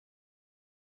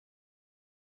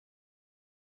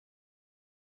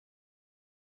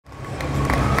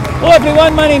Hello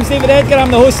everyone, my name's David Edgar,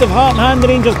 I'm the host of Heart and Hand, the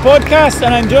Rangers podcast,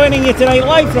 and I'm joining you tonight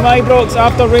live from Ibrox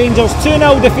after Rangers'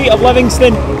 2-0 defeat of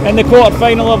Livingston in the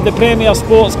quarter-final of the Premier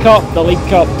Sports Cup, the League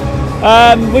Cup.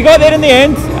 We got there in the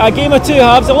end, a game of two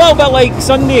halves, a little bit like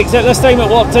Sunday, except this time it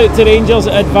worked out to Rangers'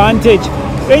 advantage.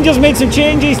 Rangers made some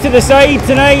changes to the side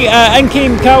tonight. In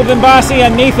came Calvin Bassey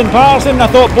and Nathan Patterson. I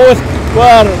thought both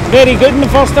were very good in the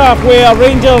first half, where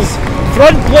Rangers'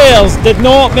 front players did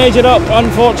not measure up,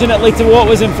 unfortunately, to what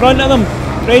was in front of them.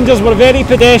 Rangers were very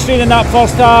pedestrian in that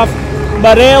first half.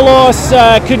 Morelos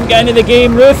couldn't get into the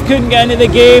game, Roof couldn't get into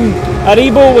the game,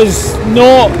 Aribo was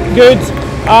not good,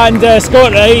 and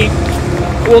Scott Wright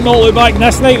will not look back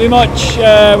this night with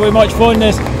much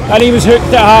fondness, and he was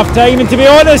hooked at half time. And to be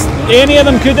honest, any of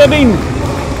them could have been.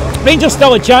 Rangers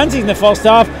still had chances in the first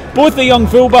half. Both the young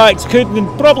fullbacks could and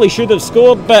probably should have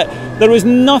scored, but there was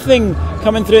nothing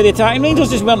coming through the attack, and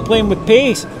Rangers just weren't playing with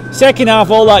pace. Second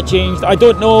half, all that changed. I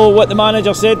don't know what the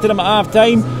manager said to them at half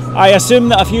time. I assume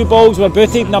that a few balls were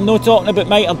booted, and I'm not talking about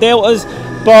Mitre Deltas,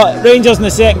 but Rangers in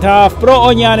the second half brought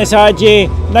on Yanis Hadji.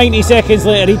 90 seconds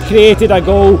later he'd created a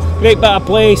goal, great bit of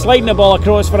play, sliding the ball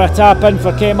across for a tap in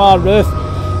for Kemar Roof.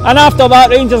 And after that,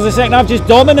 Rangers in the second half just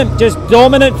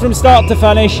dominant from start to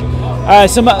finish.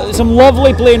 Some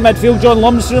lovely play in midfield. John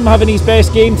Lundstrom having his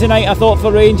best game tonight, I thought,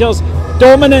 for Rangers.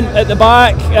 Dominant at the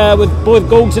back, with both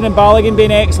Goldson and Balogun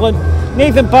being excellent.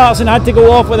 Nathan Patterson had to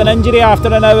go off with an injury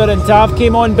after an hour, and Tav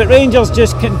came on, but Rangers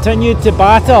just continued to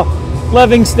batter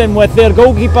Livingston, with their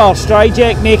goalkeeper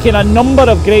Stryjek making a number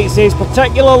of great saves,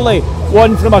 particularly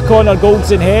one from a Connor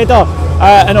Goldson header,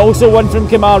 and also one from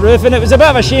Kemar Roof. And it was a bit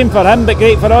of a shame for him, but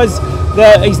great for us.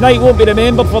 His night won't be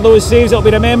remembered for those saves. It'll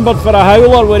be remembered for a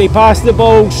howler where he passed the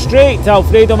ball straight to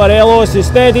Alfredo Morelos, who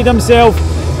steadied himself,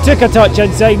 took a touch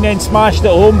inside and then smashed it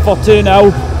home for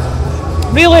 2-0.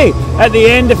 Really, at the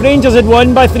end, if Rangers had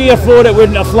won by 3 or 4, it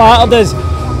wouldn't have flattered us.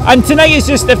 And tonight is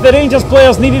just, if the Rangers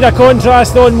players needed a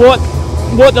contrast on what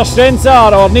their strengths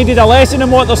are, or needed a lesson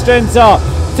in what their strengths are,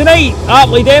 tonight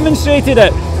aptly demonstrated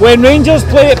it. When Rangers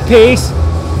play at pace,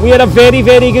 we are a very,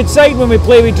 very good side. When we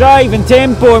play with drive and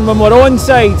tempo, and when we're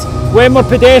onside, when we're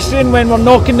pedestrian, when we're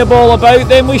knocking the ball about,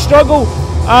 then we struggle.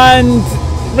 And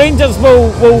Rangers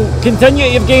will continue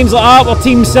to have games like that where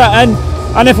teams sit in,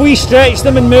 and if we stretch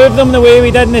them and move them the way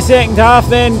we did in the second half,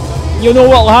 then you know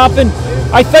what will happen.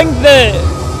 I think that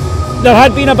there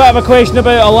had been a bit of a question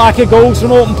about a lack of goals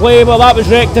from open play. Well, that was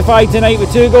rectified tonight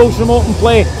with 2 goals from open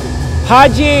play.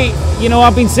 Hadji,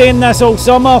 I've been saying this all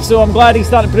summer, so I'm glad he's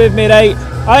starting to prove me right.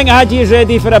 I think Hadji is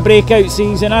ready for a breakout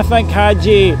season. I think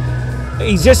Hadji,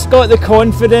 he's just got the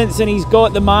confidence, and he's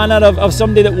got the manner of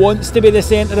somebody that wants to be the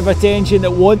centre of attention,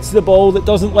 that wants the ball, that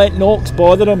doesn't let knocks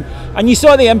bother him. And you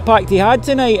saw the impact he had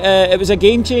tonight. It was a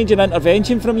game-changing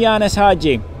intervention from Yanis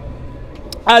Hadji.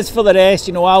 As for the rest,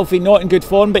 Alfie not in good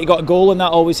form, but he got a goal, and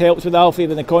that always helps with Alfie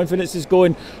when the confidence is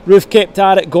going. Roof kept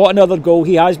at it, got another goal.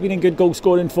 He has been in good goal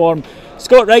scoring form.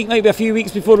 Scott Wright might be a few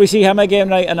weeks before we see him again,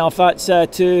 right enough. That's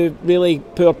 2 really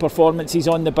poor performances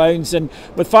on the bounce, and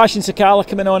with Fashion Sakala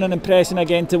coming on and impressing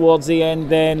again towards the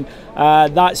end, then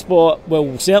that spot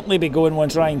will certainly be going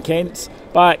once Ryan Kent's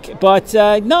back. But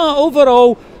no,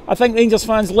 overall, I think Rangers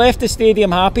fans left the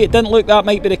stadium happy. It didn't look that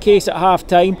might be the case at half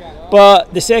time,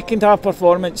 but the second half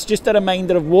performance, just a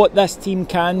reminder of what this team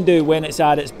can do when it's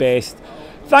at its best.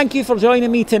 Thank you for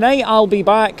joining me tonight. I'll be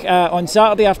back on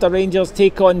Saturday after Rangers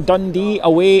take on Dundee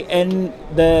away in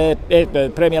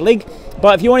the Premier League.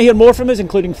 But if you want to hear more from us,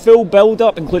 including full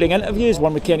build-up, including interviews,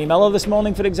 one with Kenny Miller this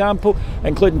morning, for example,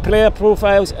 including player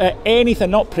profiles,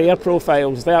 anything, not prayer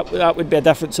profiles, that would be a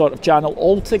different sort of channel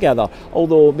altogether,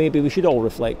 although maybe we should all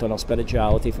reflect on our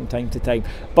spirituality from time to time.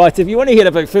 But if you want to hear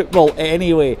about football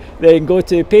anyway, then go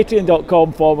to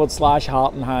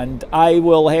patreon.com/Heart and Hand. I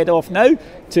will head off now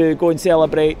to go and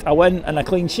celebrate a win and a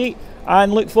clean sheet,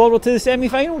 and look forward to the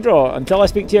semi-final draw. Until I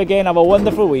speak to you again, have a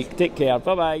wonderful week. Take care.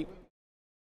 Bye-bye.